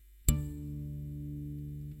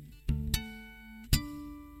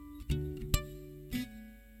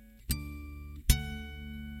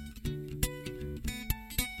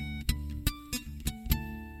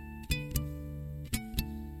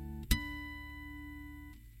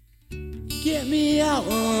Get me out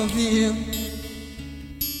of here.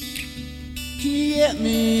 Can you get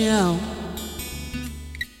me out?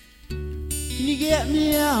 Can you get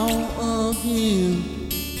me out of here?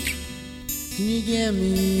 Can you get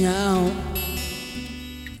me out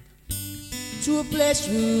to a place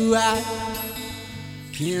where I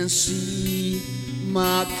can see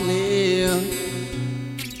my clear,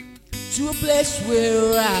 to a place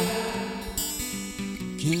where I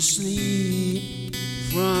can sleep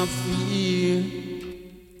from fear.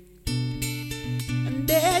 And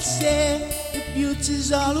they say the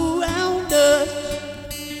beauty's all around us.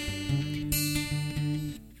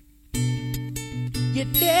 Yeah,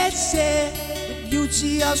 they say the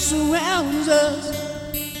beauty all surrounds us.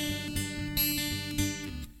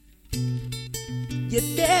 Yeah,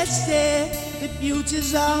 they say the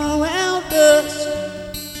beauty's all around us.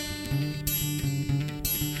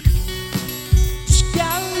 Just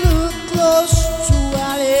gotta look close to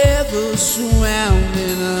whatever's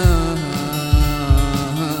surrounding us.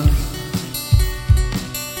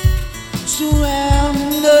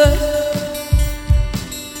 Surrounding us.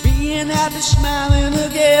 Being happy, smiling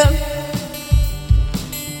again.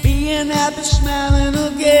 Being happy, smiling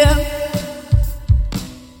again.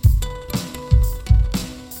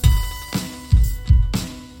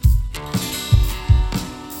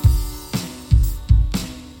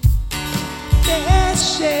 They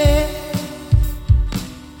say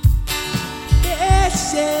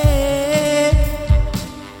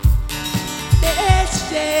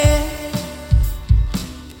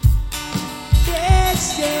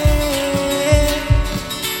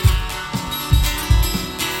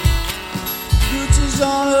beauty's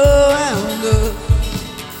all around us.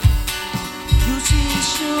 Beauty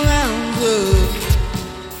surrounds us.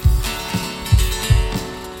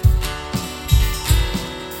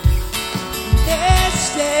 They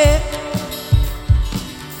say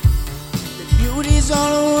that beauty's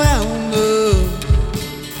all around us.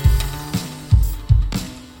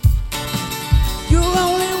 You're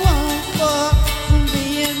only one far from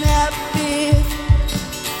being happy,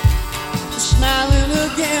 smiling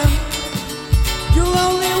again. You're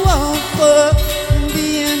only one far from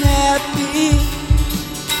being happy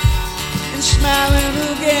and smiling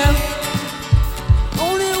again.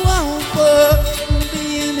 Only one far from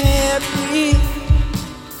being happy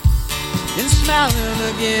and smiling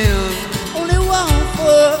again. Only one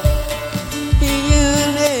far from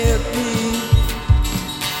being happy.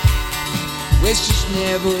 It's just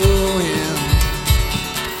never end.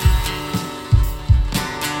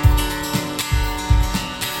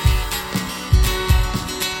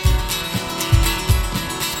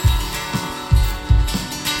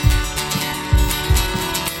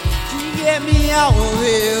 Get me out of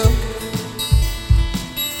here.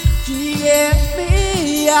 Can you get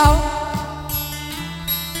me out?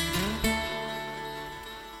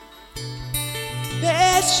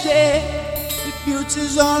 They say the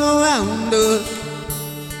beauty's all around us.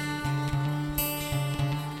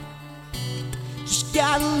 Just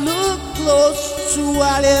gotta look close to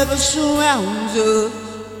whatever surrounds us.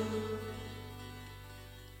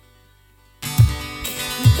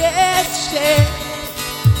 They say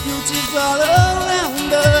beauty's all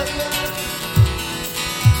around us.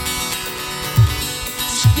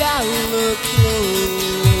 Just gotta look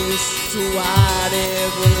close to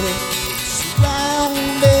whatever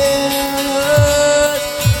surrounding us.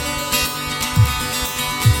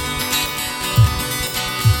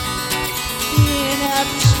 Being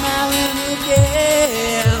happy, smiling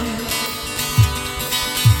again.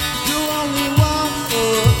 You're only one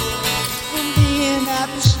foot from being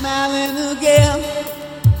happy, smiling again.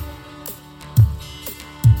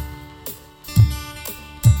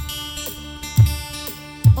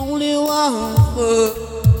 Only one foot.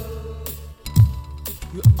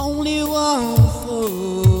 You're only one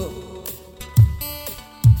foot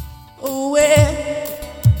away.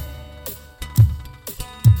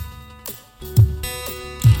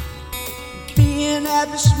 Being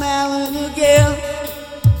happy, smiling again.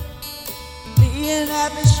 Being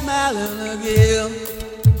happy, smiling again.